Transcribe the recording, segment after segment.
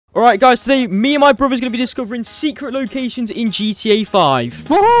Alright guys, today me and my brother's going to be discovering secret locations in GTA 5.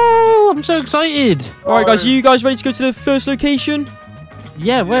 Whoa, I'm so excited. Alright guys, are you guys ready to go to the first location?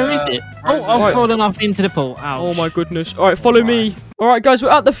 Yeah, where is it? Oh, I've fallen off into the pool. Ouch. Oh my goodness. Alright, follow me. Alright guys, we're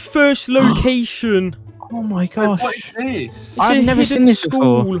at the first location. Oh my gosh. What is this? I've never seen this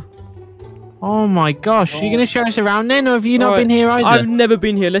school. before. Oh my gosh. Are you going to show us around then, or have you not been here either? I've never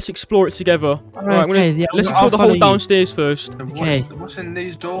been here. Let's explore it together. Alright, let's explore the whole downstairs first. Okay. What's in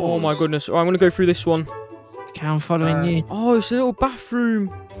these doors? Oh my goodness. Alright, I'm going to go through this one. Okay, I'm following you. Oh, it's a little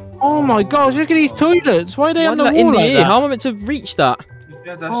bathroom. Oh my gosh, look at these toilets. Why are they on the wall in the like air? that? How am I meant to reach that?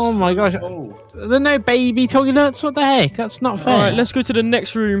 Yeah, that's oh my gosh. Cool. There are no baby toilets? What the heck? That's not fair. Alright, let's go to the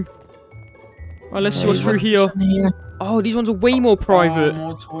next room. Alright, let's see what's through here. Oh, these ones are way more private.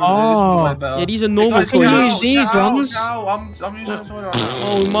 Oh, yeah, these are normal can toilets. use these ones. I'm using the toilet right now.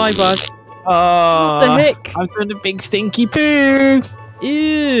 Oh, my bad. What the heck? I've done a big stinky poo.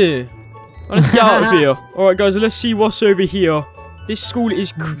 Ew. Well, let's get out of here. Alright, guys, let's see what's over here. This school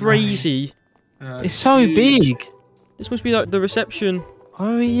is crazy. It's so big. This must be like the reception.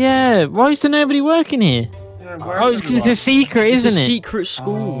 Oh, yeah. Why is there nobody working here? Yeah, oh, it's because it's a secret, isn't it's a it? secret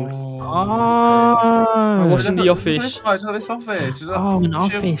school. Oh. What's in the office? This office. Oh, an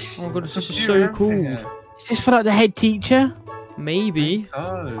office. Oh, God, this is so cool. Is this for like the head teacher? Maybe.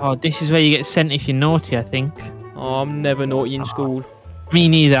 Oh, this is where you get sent if you're naughty, I think. Oh, I'm never naughty in school. Me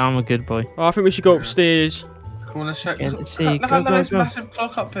neither, I'm a good boy. Oh, I think we should go upstairs. Come on, let's check. Okay, let's see. Look at this massive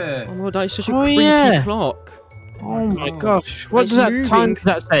clock up here. Oh, that is such a creepy clock. Oh my gosh. What does that time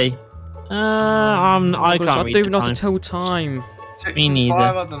say? I can't read I don't even know the how to tell time. Me neither.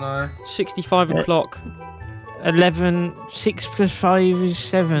 I don't know. 65 o'clock. 11, 6 plus 5 is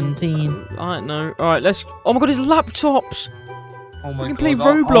 17. I don't know. Alright, let's... Oh my god, there's laptops! Oh my we can god. play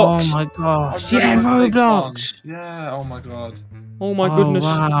Roblox! Oh my gosh. Yeah, Roblox! Yeah, oh my god. Oh my goodness.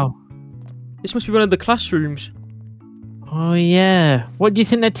 Wow. This must be one of the classrooms. Oh yeah. What do you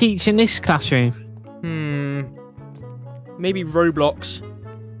think they teach in this classroom? Maybe Roblox.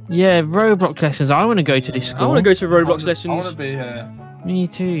 Yeah, Roblox lessons. I want to go to this school. I want to go to Roblox lessons. I want to be here. Me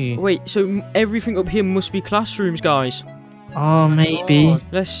too. Wait, so everything up here must be classrooms, guys. Oh, maybe. God.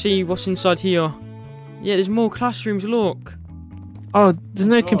 Let's see what's inside here. Yeah, there's more classrooms, look. Oh, there's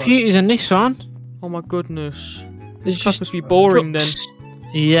no computers in this one. Oh my goodness. There's This class must be boring books.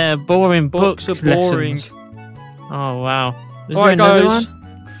 then. Yeah, boring Books are boring. lessons. Oh, wow. Alright guys,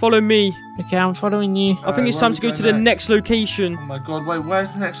 follow me. Okay, I'm following you. I think it's time to go to the next location. Oh my god, wait,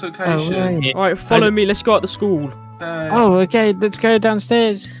 where's the next location? Alright, follow me, let's go out the school. Oh, okay, let's go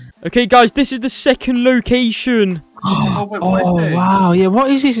downstairs. Okay guys, this is the second location. Oh, wait, what is this? Wow, yeah,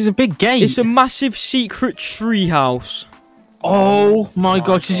 what is this? It's a big gate. It's a massive secret tree house. Oh my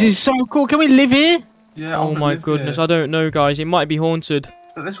gosh, this is so cool. Can we live here? Yeah, oh my goodness, I don't know guys, it might be haunted.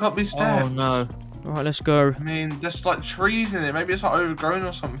 But there's got to be steps. Oh no. Alright, let's go. I mean, there's like trees in it. Maybe it's like overgrown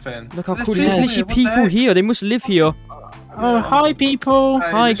or something. Look how There's cool. There's literally people here. They must live here. Oh, hi people.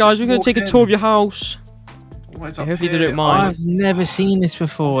 Hey, Hi guys, we're going to take a tour of your house. Hopefully they don't mind. I've never seen this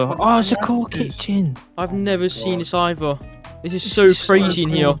before. Oh, it's a cool kitchen. I've never seen this either. This is so crazy in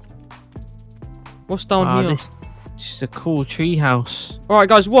here. What's down here? This is a cool tree house. Alright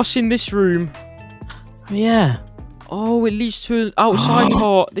guys, what's in this room? Oh, yeah. Oh, it leads to an outside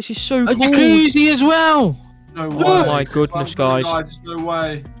part. This is so A cool. jacuzzi as well. No way. Oh my goodness, guys. No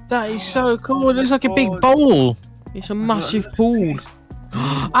way. That is so cool. It looks like a big bowl. It's a massive pool.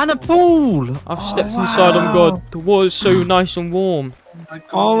 And a pool. I've stepped inside. Oh my god, the water's so nice and warm.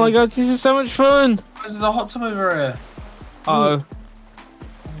 Oh my god, this is so much fun. There's a hot tub over here. Uh-oh.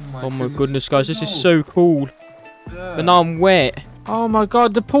 Oh my goodness, guys, this is so cool. Yeah. But now I'm wet. Oh my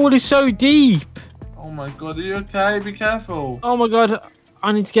god, the pool is so deep. Oh my god, are you okay? Be careful. Oh my god,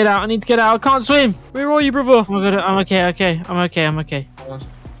 I need to get out. I need to get out. I can't swim. Where are you, brother? Oh my god, I'm okay. I'm okay.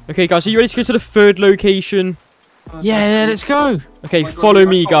 Okay, guys, are you ready to go to the third location? Yeah, let's go. Okay, follow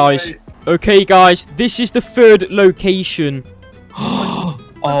me, guys. Okay, guys, this is the third location.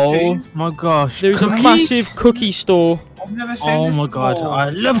 Oh my gosh. There's a massive cookie store. I've never seen Oh this my god, before. I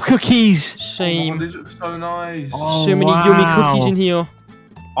love cookies. Same. Oh, these look so nice. Oh, So many yummy cookies in here.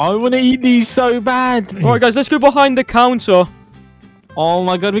 I want to eat these so bad. Alright, guys, let's go behind the counter. Oh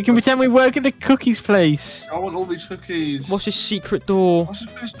my god, we can pretend we work at the cookies place. I want all these cookies. What's this secret door? What's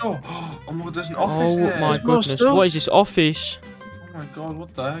this door? Oh my god, there's an office Oh here. my goodness, what is this office? Oh my god,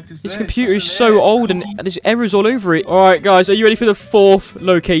 what the heck is This this? computer is What's in so here? old and there's errors all over it. Alright, guys, are you ready for the fourth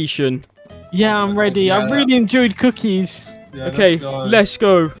location? Yeah, I'm ready. Yeah, I really enjoyed cookies. Yeah, Okay, let's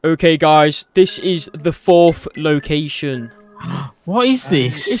go. Okay, guys, this is the fourth location. What is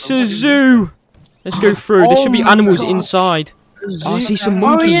this? It's a zoo. Let's go through. There should be Oh my animals God. inside. Oh, I see some Oh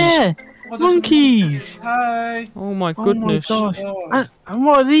monkeys. yeah, monkeys. Hey. Oh my goodness. Oh my gosh. And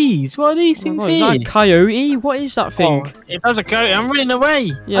what are these? What are these Oh things my God, is here? that a coyote? What is that thing? Oh, if that's a coyote, I'm running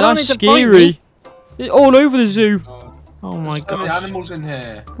away. Yeah, I don't that's need to bite scary. me. It's all over the zoo. Oh my So many god. animals in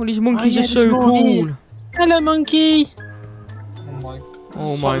here. Well, these monkeys yeah, are so there's more cool. here. Hello, monkey. Oh my.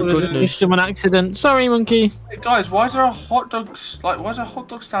 Oh my so goodness. good. Missed him on accident. Sorry, monkey. Hey guys, why is there a hot dog? Why is there a hot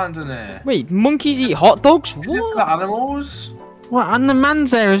dog stand in there? Wait, monkeys eat hot dogs? Is it for What? the animals? What? And the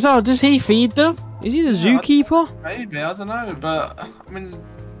man's there as well. Does he feed them? Is he the zookeeper? Maybe, I don't know, but I mean,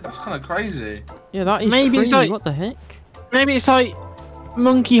 that's kind of crazy. Yeah, that is Maybe it's crazy. like- What the heck? Maybe it's like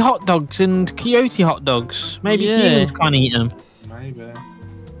monkey hot dogs and coyote hot dogs. Maybe Yeah. humans can't eat them. Maybe.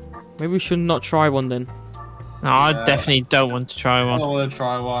 Maybe we should not try one then. No, I Yeah. definitely don't want to try I one. want to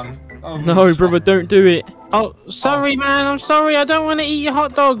try one. Oh, No, brother, don't do it. Oh, sorry, man. I'm sorry. I don't want to eat your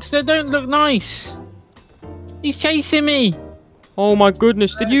hot dogs. They don't look nice. He's chasing me. Oh my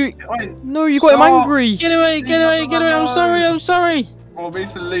goodness, did you... Wait, No, you got him Stop. angry. Get away, get away, get away. I'm sorry, I'm sorry. want me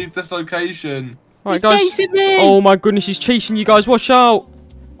to leave this location. Right, He's guys. chasing me. Oh my goodness, he's chasing you guys. Watch out.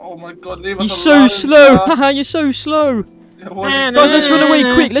 Oh my god, leave us You're so alone, slow. sir. Haha, you're so slow. Yeah, what is Man, it Guys, let's doing? run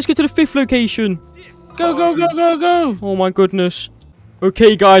away quick. Let's go to the 5th location. Go, go, go, go, go. Oh my goodness.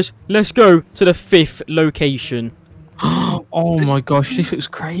 Okay, guys, let's go to the 5th location. Oh my gosh, this looks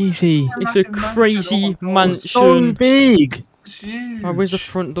crazy. It's a Massive crazy mansion, oh my God. So mansion. big. It's huge. Right, where's the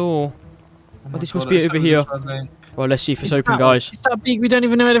front door? my this God, must be it's over so here. disturbing. Well, let's see if it's Is open, that- guys. It's that big, we don't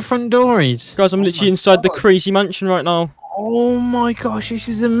even know where the front door is. Guys, I'm Oh literally my inside the God. crazy mansion right now. Oh my gosh, this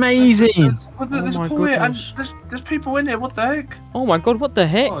is amazing. There's my pool here, and goodness. there's people in here. What the heck? Oh my god, what the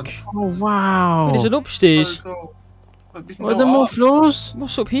heck? God. Oh wow. Wait, there's an upstairs. So cool. Wait, we can Are go there more up. floors?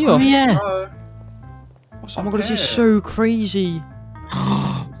 What's up here? Oh yeah. What's Oh my up god, this is here? so crazy.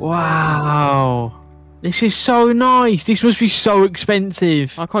 Wow. This is so nice. This must be so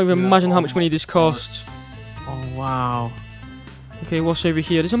expensive. I can't even Yeah, imagine how oh much my money this God. costs. Oh wow. Okay, what's over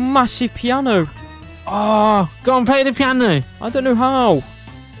here? There's a massive piano. Oh, go on, play the piano. I don't know how.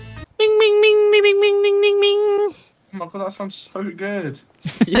 Bing, bing, bing, bing, bing, bing, bing, bing, bing. Oh my god, that sounds so good.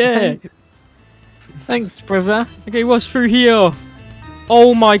 Yeah. Thanks, brother. Okay, what's through here?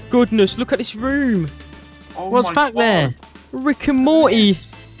 Oh my goodness, look at this room. Oh What's my back God. there? Rick and Morty.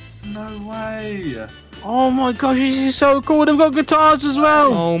 No way. Oh my gosh, this is so cool. They've got guitars as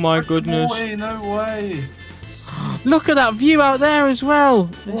well. Oh my Rick and goodness. Morty, no way. Look at that view out there as well.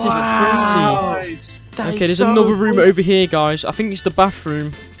 This is wow. Right. That Okay, is there's so another room cool. over here, guys. I think it's the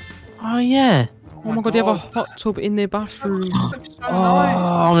bathroom. Oh yeah. Oh my god, they have a hot tub in their bathroom. This looks so Oh, nice.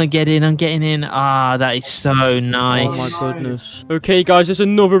 I'm gonna get in. I'm getting in. Ah, that is so nice. Oh my Nice. goodness. Okay, guys, there's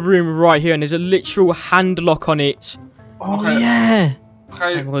another room right here, and there's a literal hand lock on it. Oh Okay. yeah.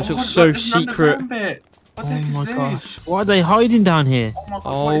 Okay. Oh my God, this looks look, so there's an secret. underground bit. What Oh the heck is my this? gosh. What are they hiding down here? Oh my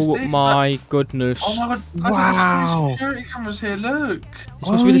god, what is Oh this? my goodness. Oh my god, guys, Wow. there's security cameras here, look. This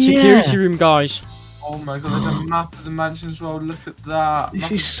must be the security room, guys. Oh my god, there's a map of the mansion as well, look at that. This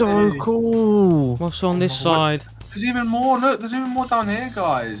Map is of so the- cool. What's on this Oh my side? There's even more, look, there's even more down here,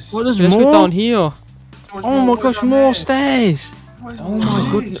 guys. What is Let's more? go down here. There's Oh my more gosh, down more here. stairs. What is Oh all my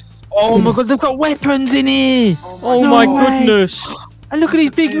this? goodness. Oh my god, they've got weapons in here. Oh No my way. goodness. And look at these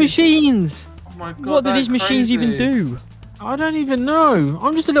big Crazy. machines. Oh my god, What do that's these machines even crazy. do? I don't even know.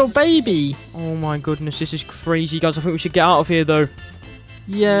 I'm just a little baby. Oh my goodness, this is crazy, guys. I think we should get out of here, though.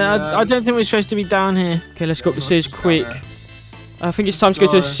 Yeah, Yeah. I don't think we're supposed to be down here. Okay, let's go up the Let's stairs just go quick. there. I think it's time to go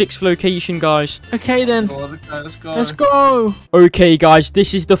to the Go. 6th location, guys. Okay then, God, okay, let's go. let's go. Okay, guys,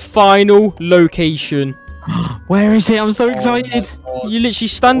 this is the final location. Where is it? I'm so Oh my excited. God. You're literally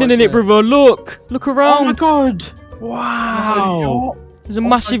standing What in is it, it? brother. Look Oh my around. god. Oh, Wow. There's a oh my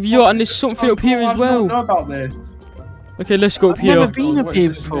massive God, yacht, and this there's is something so up here cool, as I did not well. know about this. Okay, let's go up I've never here. been God, up what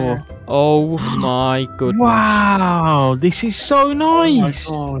here is this in before. here? Oh my goodness. Wow, this is so Oh my nice.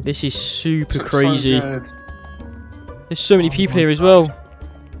 god. This is super This looks crazy. So good. There's so many Oh people my here as God. well.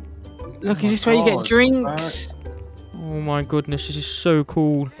 Look, Oh is this my where you get God, drinks? Oh my goodness, this is so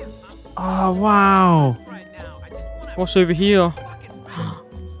cool. Oh wow. What's over here?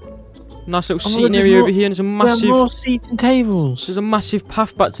 Nice little Oh my seating God, there's area more- over here, and there's a There are massive, more seats and tables. there's a massive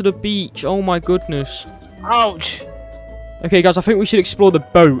path back to the beach. Oh my goodness. Ouch. Okay, guys, I think we should explore the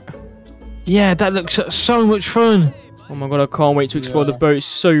boat. Yeah, that looks so much fun. Oh my god, I can't wait to explore the Yeah. boat. It's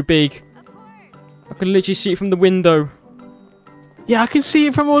so big. I can literally see it from the window. Yeah, I can see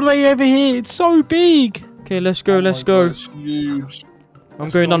it from all the way over here. It's so big. Okay, let's go, Oh let's my go. God, it's huge. I'm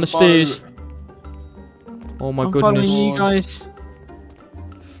Let's going go down on the the stairs. boat. Oh my I'm following goodness. you guys.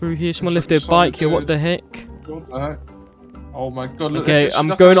 Through here, someone This left their looks so bike here. What good. the heck? What the heck? Oh my god, look, Okay, there's I'm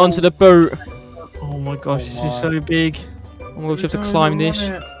stuff going all- onto the boat. Oh my gosh, Oh this is my. so big. I'm going to have to climb this.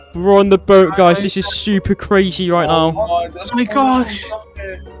 We're on the boat, guys. This is super crazy right now. Oh my gosh.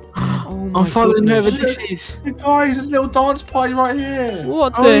 Oh my I'm following whoever goodness. this is. Hey guys, there's a little dance party right here.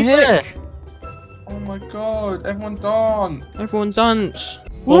 What Oh, the yeah. heck? Oh my god, everyone dance. Everyone dance.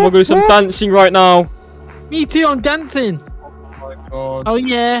 What? Oh my goodness, I'm What? dancing right now. Me too, I'm dancing. Oh my god. Oh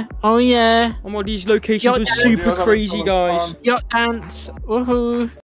yeah, oh yeah. Oh my, these locations Yo, were yeah. super Videos, crazy, having so much guys. fun. Yacht dance. Woohoo.